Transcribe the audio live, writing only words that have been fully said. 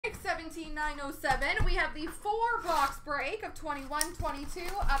17,907. We have the 4-box break of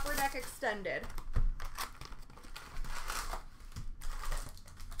 21-22 Upper Deck Extended.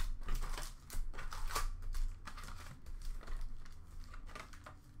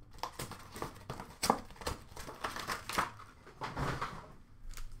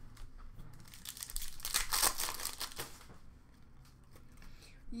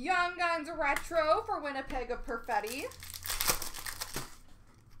 Young Guns Retro for Winnipeg of Perfetti.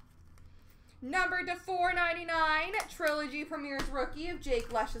 Numbered to 499, Trilogy Premier's Rookie of Jake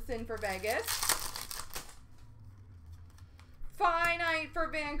Leschyshyn for Vegas. Finite for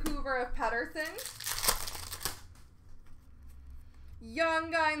Vancouver of Pettersson. Young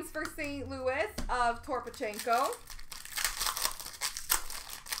Guns for St. Louis of Torpachenko.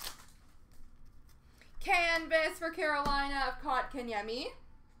 Canvas for Carolina of Kotkaniemi.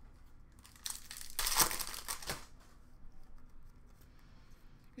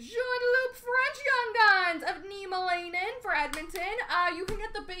 Jean-Luc French Young Guns of Nima Lanen for Edmonton. You can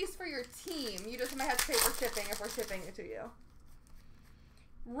get the base for your team. You just might have to pay for shipping if we're shipping it to you.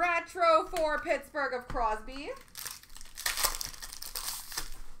 Retro for Pittsburgh of Crosby.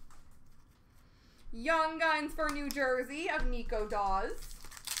 Young Guns for New Jersey of Nico Dawes.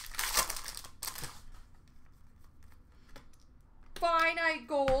 Finite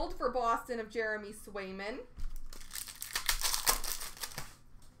Gold for Boston of Jeremy Swayman.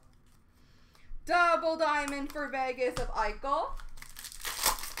 Double Diamond for Vegas of Eichel.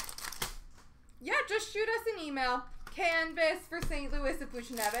 Yeah, just shoot us an email. Canvas for St. Louis of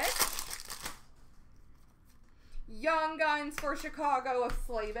Buchnevich. Young Guns for Chicago of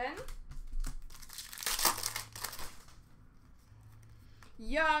Slavin.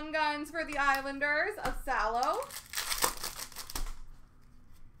 Young Guns for the Islanders of Salo.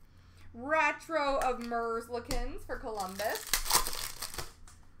 Retro of Merzlikins for Columbus.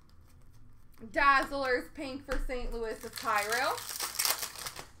 Dazzlers Pink for St. Louis of Cairo.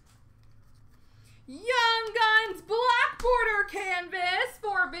 Young Guns Black Border Canvas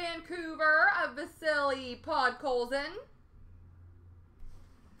for Vancouver of Vasily Podkolzin.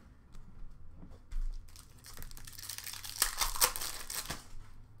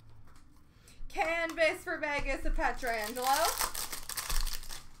 Canvas for Vegas of Pietrangelo.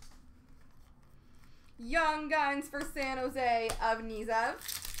 Young Guns for San Jose of Nizev.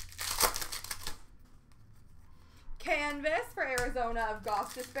 Canvas for Arizona of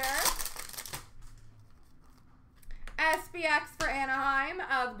Gostisbehere. SPX for Anaheim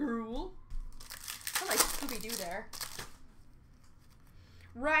of Gruel. I like Scooby-Doo there.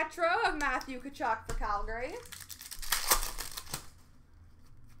 Retro of Matthew Tkachuk for Calgary.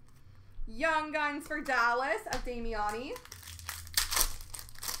 Young Guns for Dallas of Damiani.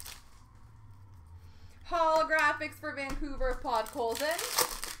 Holographics for Vancouver of Podkolzin.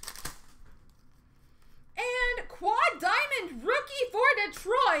 And Quad Diamond Rookie for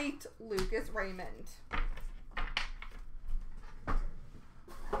Detroit, Lucas Raymond.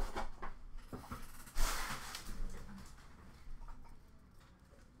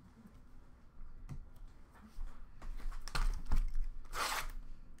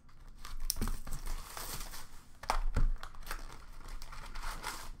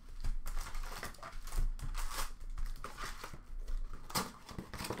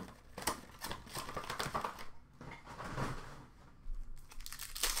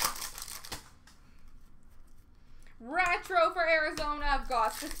 Retro for Arizona of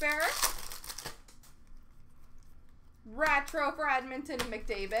Gostisbehere. Retro for Edmonton of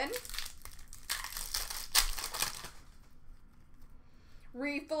McDavid.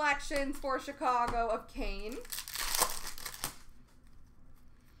 Reflections for Chicago of Kane.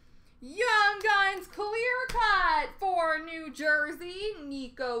 Young Guns Clear Cut for New Jersey,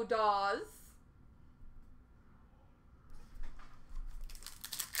 Nico Dawes.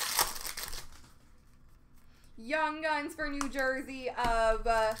 Young Guns for New Jersey of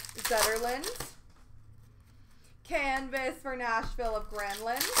Zetterland. Canvas for Nashville of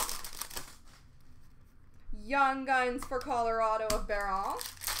Granlund. Young Guns for Colorado of Baron.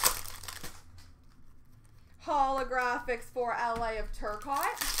 Holographics for LA of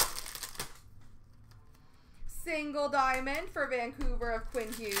Turcotte. Single Diamond for Vancouver of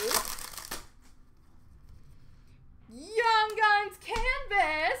Quinn Hughes. Young Guns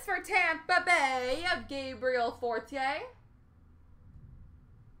Canvas for Tampa Bay of Gabriel Fortier.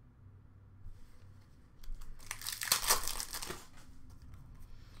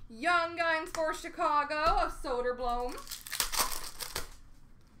 Young Guns for Chicago of Soderblom.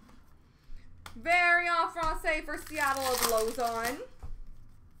 Variant Francais for Seattle of Lozon.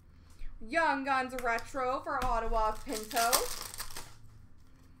 Young Guns Retro for Ottawa of Pinto.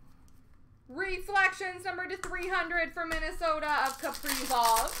 Reflections number to 300 for Minnesota of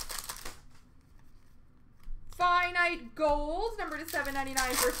Kaprizov. Finite Gold number to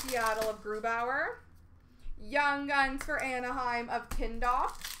 799 for Seattle of Grubauer. Young Guns for Anaheim of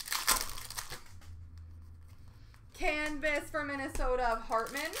Tindoff. Canvas for Minnesota of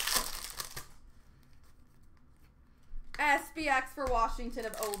Hartman. SPX for Washington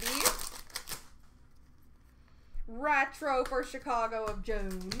of Obi. Retro for Chicago of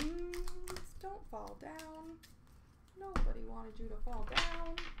Jones. Don't fall down. Nobody wanted you to fall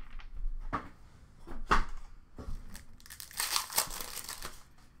down.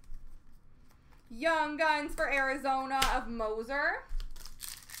 Young Guns for Arizona of Moser.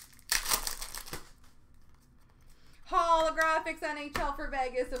 Holographics NHL for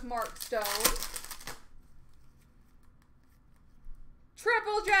Vegas of Mark Stone.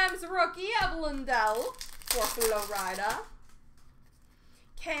 Triple Gems Rookie of Lundell for Florida.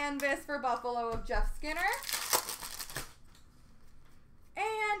 Canvas for Buffalo of Jeff Skinner.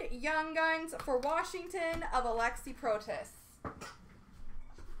 And Young Guns for Washington of Alexi Protas.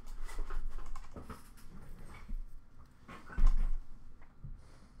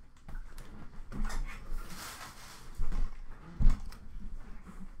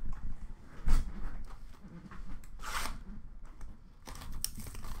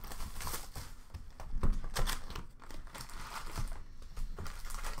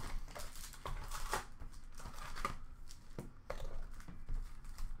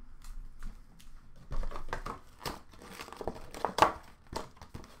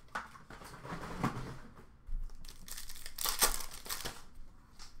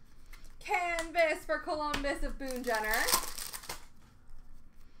 Canvas for Columbus of Boone Jenner.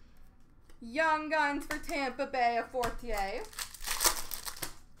 Young Guns for Tampa Bay of Fortier.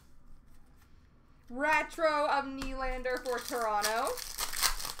 Retro of Nylander for Toronto.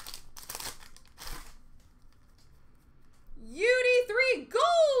 UD3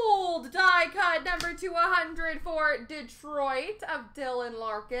 Gold die cut number to 100 for Detroit of Dylan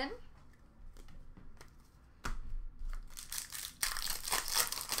Larkin.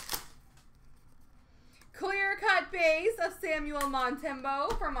 Clear cut base of Samuel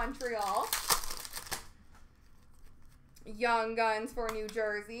Montembeault for Montreal. Young Guns for New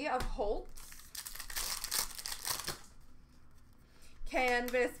Jersey of Holtz.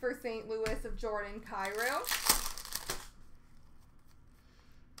 Canvas for St. Louis of Jordan Cairo.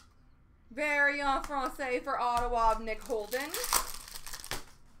 Variant Francais for Ottawa of Nick Holden.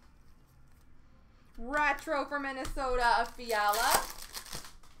 Retro for Minnesota of Fiala.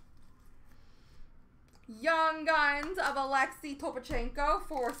 Young Guns of Alexei Topochenko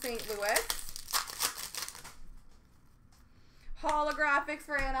for St. Louis. Holographics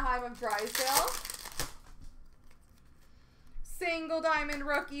for Anaheim of Drysdale. Single Diamond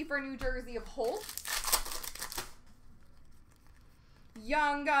Rookie for New Jersey of Holt.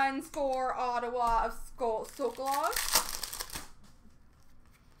 Young Guns for Ottawa of Sokolov.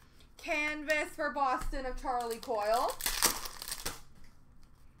 Canvas for Boston of Charlie Coyle.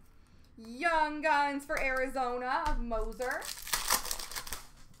 Young Guns for Arizona of Moser.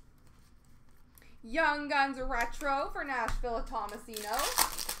 Young Guns Retro for Nashville of Tomasino.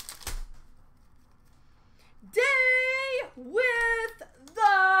 Day with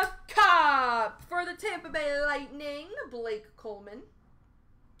the Cup for the Tampa Bay Lightning, Blake Coleman.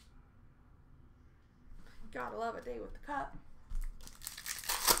 Gotta love a day with the Cup.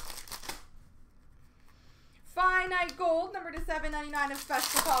 Finite Gold, number to 799 of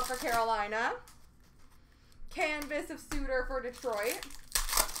Svechnikov for Carolina. Canvas of Suter for Detroit.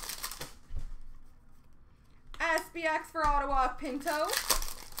 SPX for Ottawa of Pinto.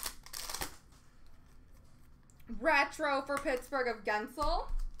 Retro for Pittsburgh of Gensel.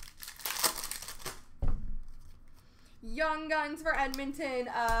 Young Guns for Edmonton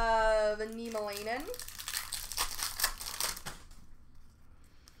of Niemelainen.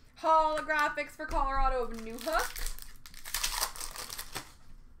 Holographics for Colorado of Newhook.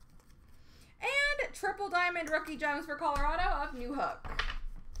 And Triple Diamond Rookie Gems for Colorado of Newhook.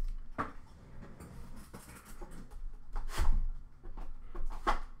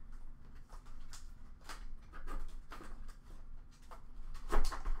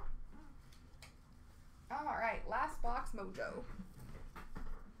 All right, last box mojo.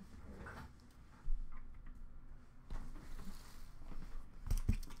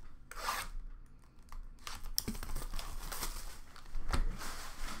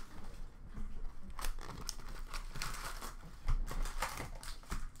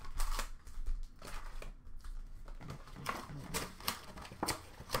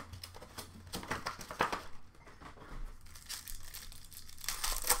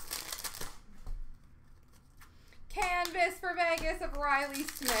 Canvas for Vegas of Riley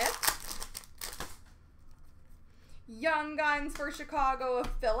Smith. Young Guns for Chicago of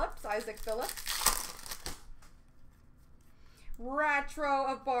Phillips, Isaac Phillips. Retro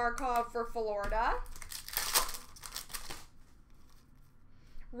of Barkov for Florida.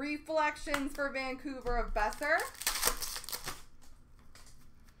 Reflections for Vancouver of Besser.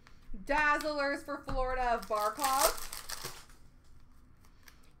 Dazzlers for Florida of Barkov.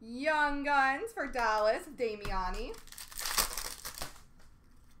 Young Guns for Dallas, Damiani.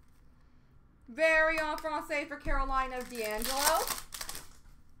 Variant Francais for Carolina of D'Angelo.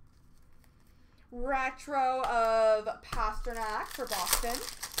 Retro of Pasternak for Boston.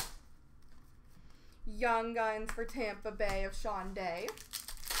 Young Guns for Tampa Bay of Sean Day.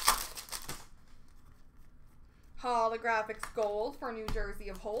 Holographics Gold for New Jersey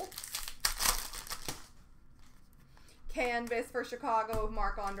of Holt. Canvas for Chicago of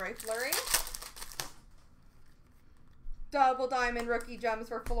Marc-Andre Fleury. Double Diamond Rookie Gems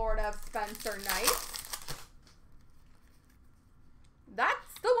for Florida of Spencer Knight.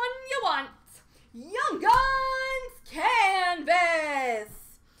 That's the one you want. Young Guns Canvas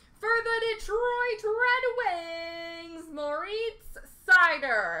for the Detroit Red Wings, Moritz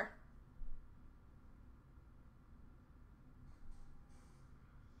Seider.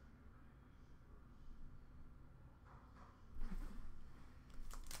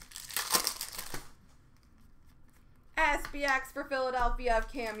 SBX for Philadelphia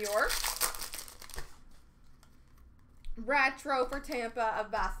of Cam York. Retro for Tampa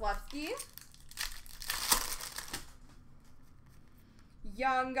of Vasilevsky.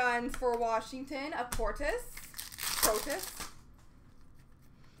 Young Guns for Washington of Protis.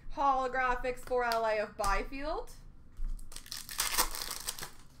 Holographics for LA of Byfield.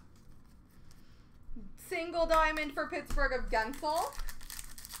 Single Diamond for Pittsburgh of Gensel.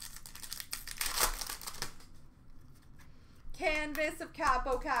 Canvas of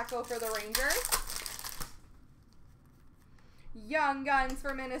Capo Caco for the Rangers. Young Guns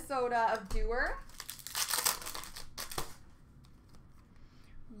for Minnesota of Dewar.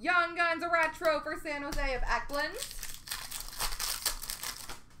 Young Guns Retro for San Jose of Eklund.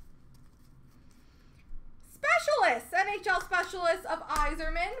 Specialists, NHL Specialists of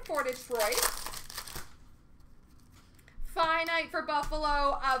Yzerman for Detroit. Finite for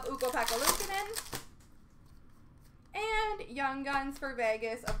Buffalo of Ukko-Pekka Luukkonen. And Young Guns for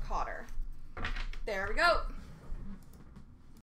Vegas of Cotter. There we go.